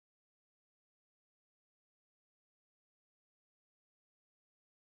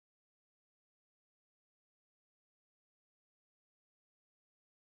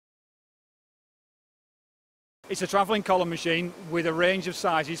It's a travelling column machine with a range of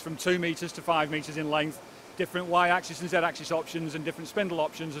sizes from 2 metres to 5 metres in length, different Y-axis and Z-axis options and different spindle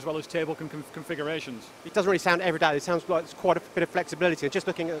options, as well as table configurations. It doesn't really sound everyday. It sounds like it's quite a bit of flexibility. And just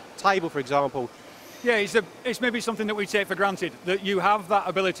looking at a table, for example. Yeah, it's maybe something that we take for granted, that you have that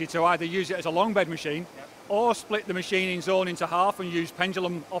ability to either use it as a long bed machine, or split the machining zone into half and use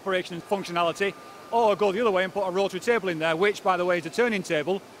pendulum operation and functionality, or go the other way and put a rotary table in there, which, by the way, is a turning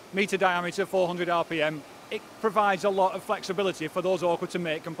table, metre diameter, 400 RPM. It provides a lot of flexibility for those awkward to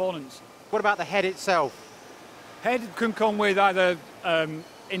make components. What about the head itself? Head can come with either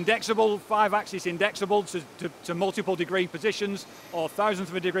indexable, 5-axis indexable to multiple degree positions, or thousandth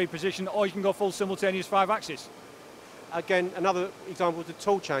of a degree position, or you can go full simultaneous 5-axis. Again, another example is the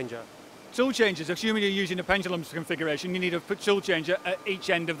tool changer. Tool changers, assuming you're using a pendulum configuration, you need a tool changer at each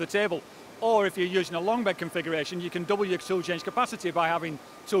end of the table. Or if you're using a long bed configuration, you can double your tool change capacity by having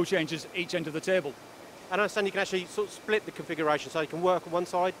tool changers each end of the table. And I understand you can actually sort of split the configuration so you can work on one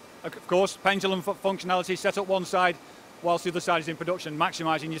side. Of course, pendulum functionality set up one side whilst the other side is in production,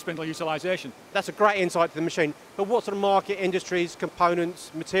 maximising your spindle utilisation. That's a great insight to the machine. But what sort of market, industries,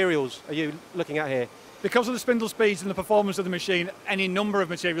 components, materials are you looking at here? Because of the spindle speeds and the performance of the machine, any number of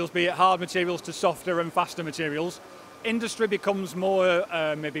materials, be it hard materials to softer and faster materials, industry becomes more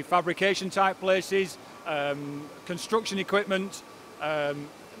maybe fabrication type places, construction equipment,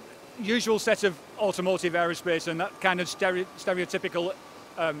 usual set of automotive, aerospace and that kind of stereotypical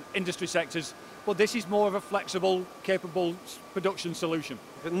industry sectors, but this is more of a flexible, capable production solution.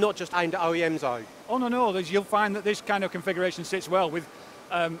 But not just aimed at OEMs though? Oh no, you'll find that this kind of configuration sits well with,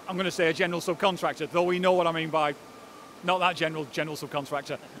 I'm going to say a general subcontractor, though we know what I mean by not that general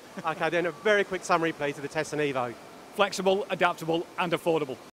subcontractor. Okay, then a very quick summary please of the Tessen Evo. Flexible, adaptable and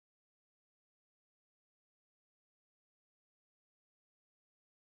affordable.